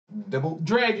Double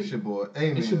Dragon. It's your boy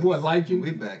AMENZ. It's your boy Liking.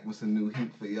 We back with some new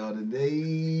heat for y'all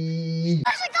today.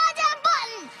 Push the goddamn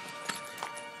button!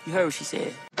 You heard what she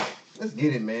said. Let's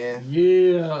get it, man.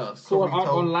 Yeah. Sword Art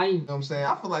Kirito, Online. You know what I'm saying?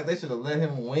 I feel like they should have let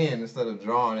him win instead of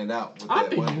drawing it out. With I that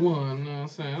think one. he won, you know what I'm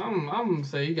saying? I'm gonna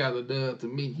say he got the dub to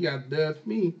me. He got the dub to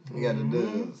me. He got the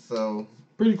dub. So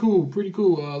pretty cool, pretty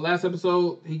cool. Last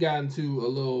episode he got into a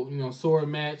little, sword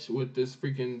match with this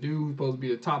freaking dude who's supposed to be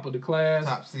the top of the class.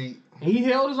 top seat. And he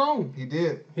held his own. He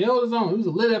did. He held his own. It was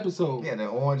a lit episode. He had that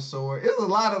orange sword. It was a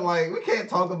lot of we can't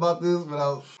talk about this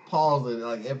without pausing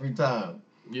every time.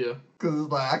 Yeah. Cause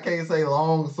it's I can't say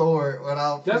long sword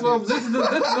without. That's what this is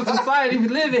the society we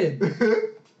live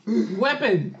in.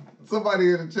 Weapon.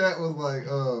 Somebody in the chat was like,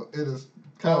 in his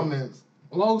comments.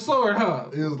 Long sword,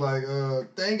 huh? He was like,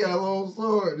 they ain't got a long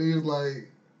sword. And he was like,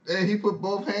 and he put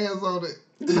both hands on it.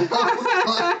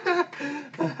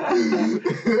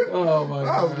 Oh my god.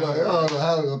 I was like, I don't know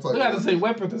how we gonna talk We got to say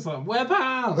weapon or something.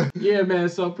 Weapon! Yeah, man.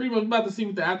 So pretty much about to see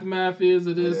what the aftermath is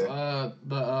of this. Yeah.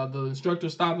 The instructor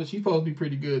stopped it. She's supposed to be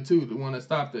pretty good too, the one that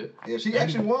stopped it. Yeah, she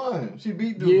actually won. She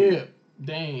beat dude. Yeah.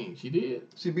 Dang, she did.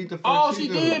 She beat the first. Oh, she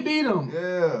did beat him.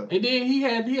 Yeah. And then he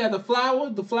had the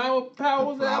flower powers. The flower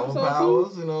episode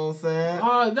powers, too. you know what I'm saying?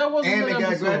 That wasn't. And they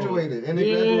got graduated. And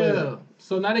they graduated.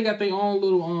 So now they got their own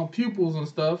little pupils and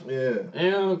stuff. Yeah.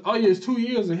 And it's 2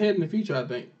 years ahead in the future. I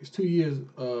think it's 2 years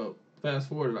fast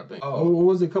forwarded. I think. Oh. Or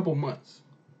was it a couple months?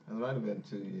 It might have been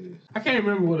 2 years. I can't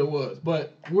remember what it was,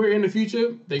 but we're in the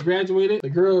future. They graduated. The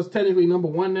girl is technically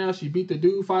 #1 now. She beat the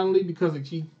dude finally because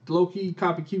she low-key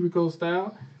copied Kirito's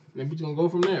style. And we're gonna go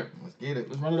from there. Let's get it.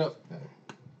 Let's run it up.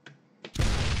 Okay.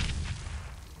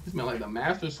 This man like the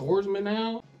master swordsman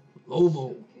now.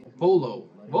 Volo.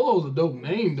 Volo's a dope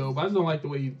name though, but I just don't like the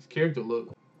way his character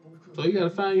look. So you gotta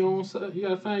find your own. You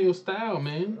gotta find your style,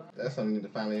 man. That's something you need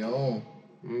to find your own.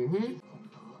 Mm-hmm.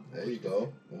 There you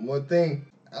go. One more thing.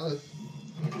 Alice.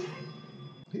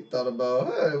 He thought about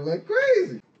her. It went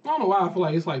crazy. I don't know why I feel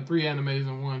like it's like 3 animes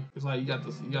in one. It's like you got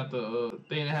the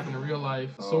thing that happened in real life,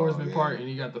 swordsman part, and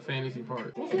you got the fantasy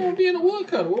part. What's wrong with being a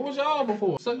woodcutter? What was y'all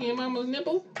before? Sucking your mama's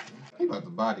nipple? He about to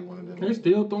body one of them. They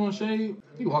still throwing shade.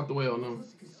 He walked away on them.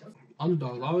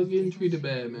 Underdogs always getting treated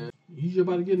bad, man. You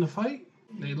about to get in a fight?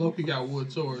 They low-key got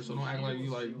wood swords, so don't act like you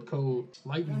like cold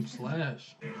lightning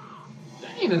slash.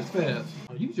 Dang, that's fast.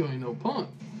 Oh, Eugeo ain't no punk.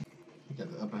 He got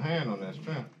the upper hand on that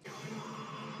strength.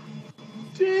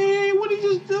 Dang, what'd he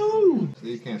just do? So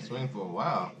he can't swing for a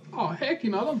while. Oh, heck,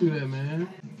 don't do that, man.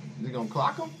 Is he gonna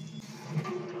clock him?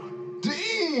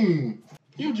 Dang!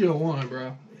 Eugeo won,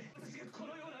 bro.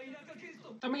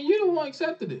 I mean, you the one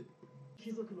accepted it.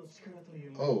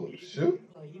 Oh, shoot.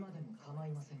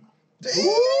 Dang!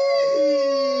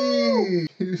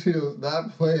 He was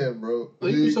not playing, bro.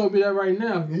 Well, you can show me that right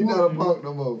now. He not a punk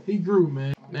no more. He grew,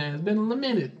 man. Man, it's been a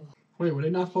minute. Wait, were they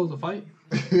not supposed to fight?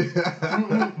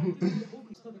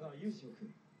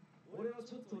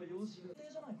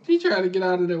 He tried to get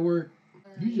out of that work.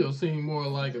 Eugeo seemed more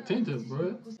like attentive,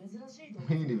 bro.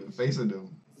 He ain't even facing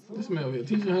them. This man over here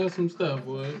teaching her some stuff,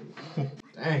 boy.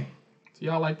 Dang. So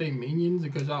y'all like they minions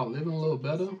because y'all living a little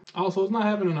better? Also, it's not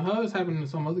happening to her. It's happening to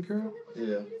some other girl.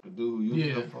 Yeah, the dude who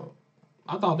used her fault.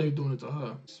 I thought they were doing it to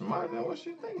her. Smart man, what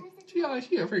she think? She a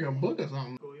freaking book or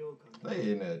something.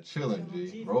 They in there chilling,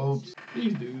 G. Robes.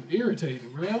 These dudes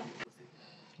irritating, bro.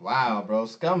 Wow, bro.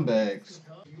 Scumbags.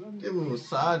 Give him a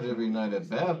massage every night at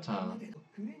bath time.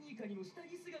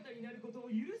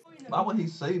 Why would he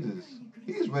say this?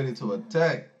 He's ready to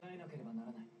attack.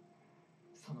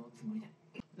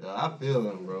 Yeah, I feel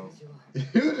him, bro. You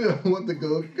just want to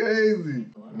go crazy.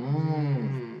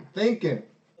 Thinking.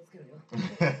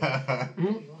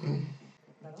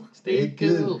 Stay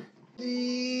cool.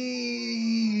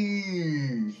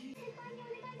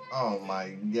 Oh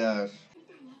my gosh.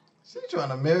 She trying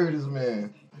to marry this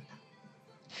man.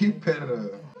 He petted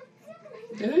her.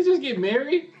 Did they just get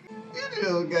married? You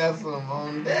just got some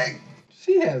on deck.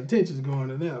 She had intentions going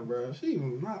to them, bro. She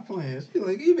was not playing. She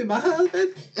like, you be my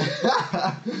husband?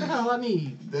 That's all I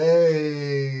need.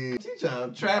 Dang. She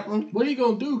trying to trap him. What he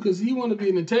gonna do? Because he want to be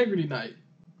an integrity knight.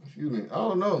 Excuse me. I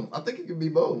don't know. I think it could be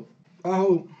both.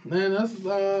 Oh, man, that's it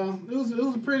was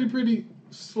a pretty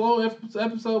slow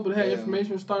episode, but it had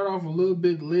information. Started off a little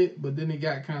bit lit, but then it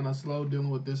got kind of slow dealing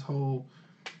with this whole,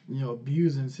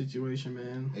 abusing situation,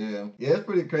 man. Yeah. Yeah, it's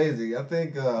pretty crazy. I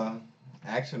think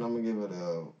action, I'm gonna give it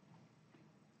a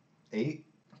 8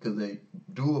 because they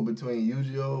duel between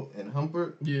Eugeo and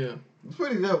Humbert. Yeah. It's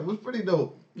pretty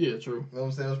dope. Yeah, true. You know what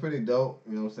I'm saying? It was pretty dope.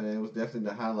 You know what I'm saying? It was definitely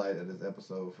the highlight of this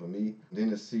episode for me. Then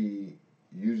to see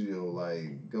Eugeo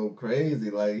like go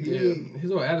crazy. Like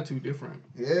his whole attitude different.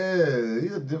 Yeah,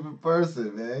 he's a different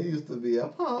person, man. He used to be a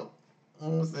punk. You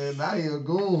know what I'm saying? Now he a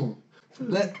goon.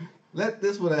 Let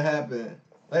this would have happened.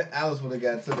 Let Alice would have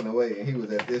got taken away and he was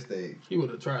at this stage. He would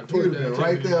have tried to. He would have been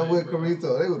right there with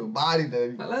Kirito. They would have bodied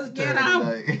him. Let's get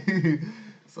him.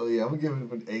 So yeah, I'm gonna give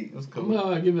it an 8. It was cool. I'm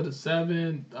gonna give it a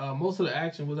 7. Most of the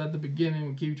action was at the beginning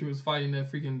when Kirito was fighting that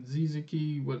freaking Zizek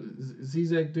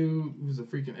dude who was a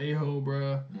freaking a-hole,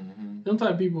 bruh. Mm-hmm. Them type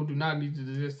of people do not need to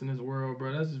exist in this world,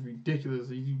 bro. That's just ridiculous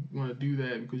that you want to do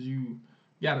that because you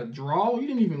got to draw. You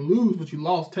didn't even lose, but you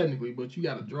lost technically, but you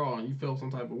got to draw and you felt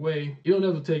some type of way. You don't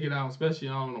ever take it out, especially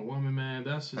on a woman, man.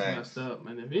 That's just messed up,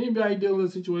 man. If anybody dealing with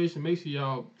a situation, make sure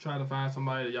y'all try to find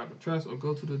somebody that y'all can trust or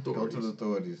go to the authorities. Go to the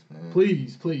authorities, man.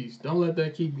 Please. Don't let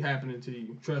that keep happening to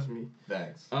you. Trust me.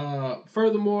 Thanks.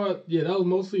 Furthermore, yeah, that was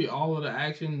mostly all of the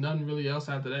action. Nothing really else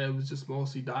after that. It was just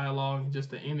mostly dialogue, just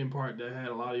the ending part that had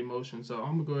a lot of emotion. So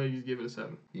I'm going to go ahead and just give it a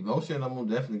 7. Emotion, I'm going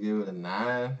to definitely give it a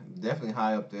 9. Definitely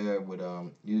high up there with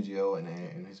Eugeo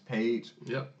and his page.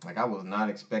 Yep. Like, I was not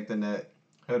expecting her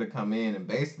to come in and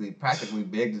basically practically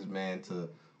beg this man to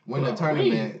win the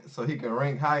tournament so he can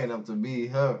rank high enough to be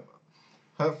her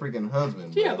freaking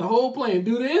husband. She had the whole plan.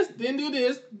 Do this, then do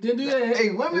this, then do that.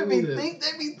 Hey, women be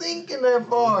thinking that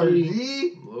far,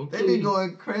 G. They be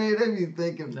going crazy. They be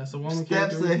thinking that's a woman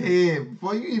steps ahead.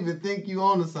 Before you even think you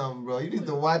onto something, bro. You need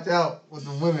to watch out with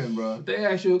the women, bro. If they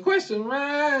ask you a question,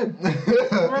 run.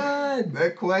 Run.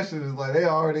 That question is like they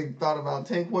already thought about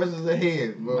 10 questions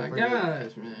ahead, bro. My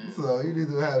gosh, man. So you need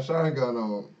to have Sharingan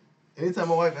on. Anytime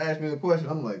my wife asks me a question,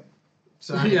 I'm like,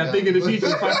 yeah, I think in the future,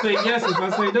 if I say yes, if I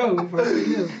say no, if I say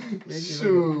yes.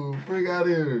 Shoot, freak out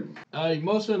here.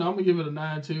 Emotion, I'm gonna give it a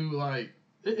 9 too. Like,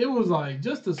 it was like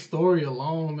just the story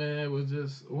alone, man. It was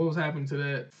just what was happening to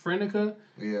that Frenica.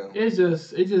 Yeah. It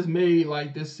just made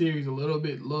like this series a little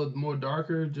more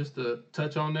darker, just to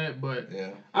touch on that. But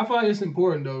yeah, I find it's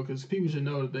important though, because people should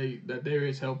know that there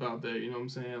is help out there. You know what I'm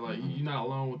saying? Like you're not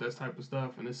alone with that type of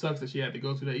stuff, and it sucks that she had to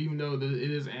go through that. Even though it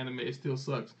is anime, it still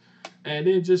sucks. And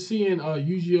then just seeing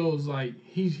Eugeo's like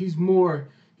he's more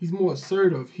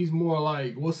assertive. He's more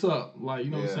like, what's up? Like,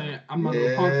 you know what I'm saying? I'm not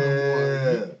gonna punk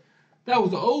no more. That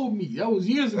was the old me. That was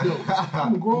years ago.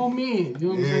 I'm a grown man. You know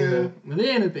what I'm saying? And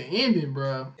then at the ending,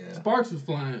 bro, sparks was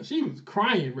flying. She was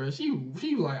crying, bro. She was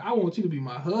like, I want you to be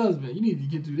my husband. You need to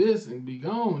get through this and be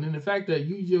gone. And the fact that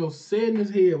Eugeo said in his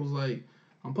head was like,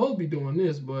 I'm supposed to be doing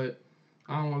this, but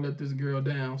I don't want to let this girl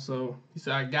down. So he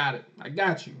said, I got it. I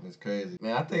got you. It's crazy.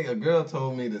 Man, I think a girl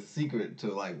told me the secret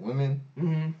to, like, women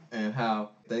and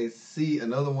how they see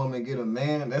another woman get a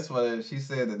man. That's why she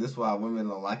said that this is why women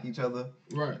don't like each other.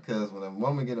 Right. Because when a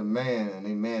woman get a man and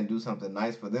they man do something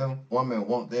nice for them, women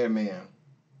want their man.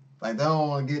 Like, they don't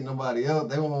want to get nobody else.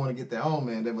 They don't want to get their own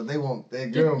man, but they want their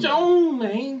girl. Get your own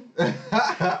man.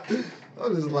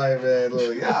 I'm just like, man,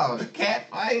 look, y'all cat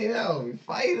fighting, y'all be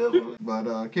fighting.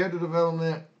 But character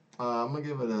development, I'm gonna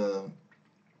give it a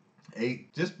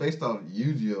 8, just based off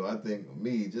Eugeo. I think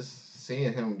me just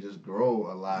seeing him just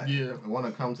grow a lot. Yeah, I want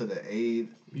to come to the aid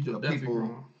of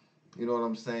people. You know what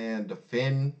I'm saying?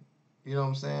 Defend. You know what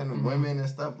I'm saying? Women and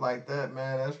stuff like that,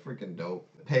 man. That's freaking dope.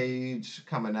 Paige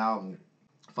coming out and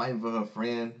fighting for her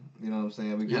friend. You know what I'm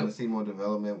saying? We kind of see more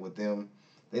development with them.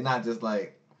 They're not just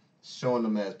like showing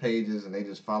them as pages and they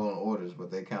just following orders, but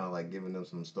they kind of like giving them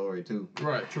some story too.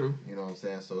 Right, true. You know what I'm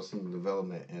saying? So some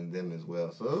development in them as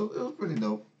well. So it was pretty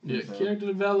dope. Yeah, character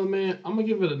development, I'm going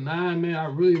to give it a 9, man. I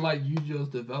really like Eugeo's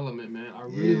development, man. I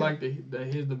really like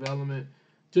his development.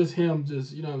 Just him,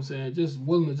 you know what I'm saying, just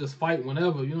willing to just fight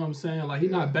whenever, you know what I'm saying? Like,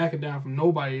 he's not backing down from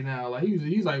nobody now. Like,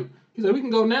 he's like, we can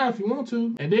go now if you want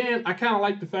to. And then I kind of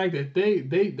like the fact that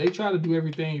they try to do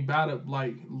everything by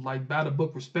the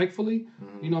book respectfully.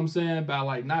 You know what I'm saying? By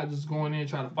like not just going in and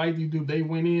trying to fight these dudes. They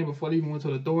went in before they even went to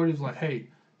the authorities. Like, hey,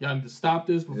 y'all need to stop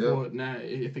this before. Now,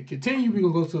 if it continues, we're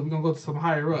gonna go to some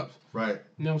higher ups. Right.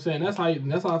 You know what I'm saying? That's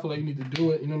how I feel like you need to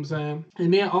do it. You know what I'm saying?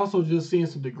 And then also just seeing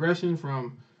some digression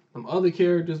from other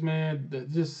characters, man.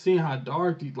 Just seeing how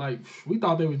dark, we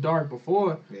thought they was dark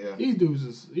before. Yeah. These dudes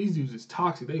is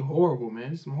toxic. They horrible, man.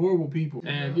 They're some horrible people.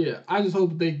 And I just hope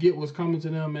that they get what's coming to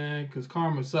them, man. Because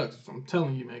karma sucks. I'm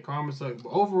telling you, man, karma sucks. But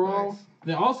overall,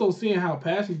 then also seeing how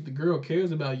passionate the girl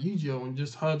cares about Eugeo and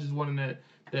just her just wanting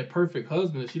that perfect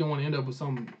husband. She don't want to end up with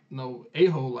some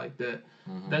a-hole like that.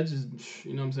 That just,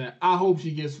 you know what I'm saying? I hope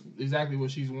she gets exactly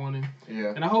what she's wanting.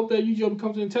 Yeah. And I hope that Eugeo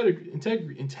becomes an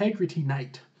integrity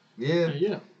knight.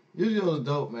 Yeah. Eugeo is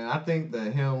dope, man. I think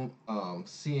that him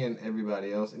seeing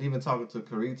everybody else and even talking to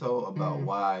Kirito about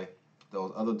why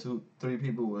those other 3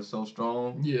 people were so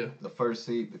strong. Yeah. The first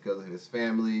seat because of his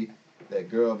family that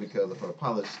girl because of her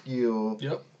polished skill.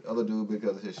 Yep. The other dude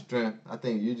because of his strength. I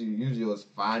think Eugeo is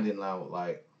finding out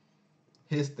like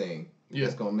his thing. Yeah.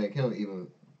 That's gonna make him even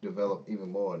develop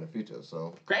even more in the future.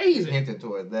 So crazy. Hinting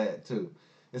towards that too.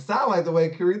 It sounded like the way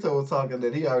Kirito was talking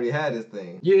that he already had his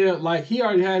thing. Yeah, like he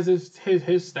already has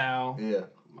his style. Yeah.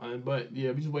 But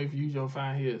yeah, we just wait for Eugeo to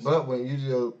find his. But when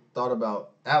Eugeo thought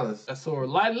about Alice, that sword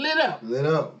lit up,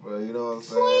 bro. You know what I'm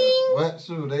saying? But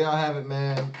shoot, there y'all have it,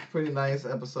 man. Pretty nice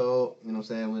episode. You know what I'm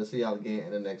saying? We'll see y'all again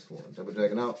in the next one. Double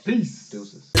Dragon out. Peace.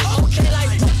 Deuces. Okay,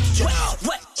 like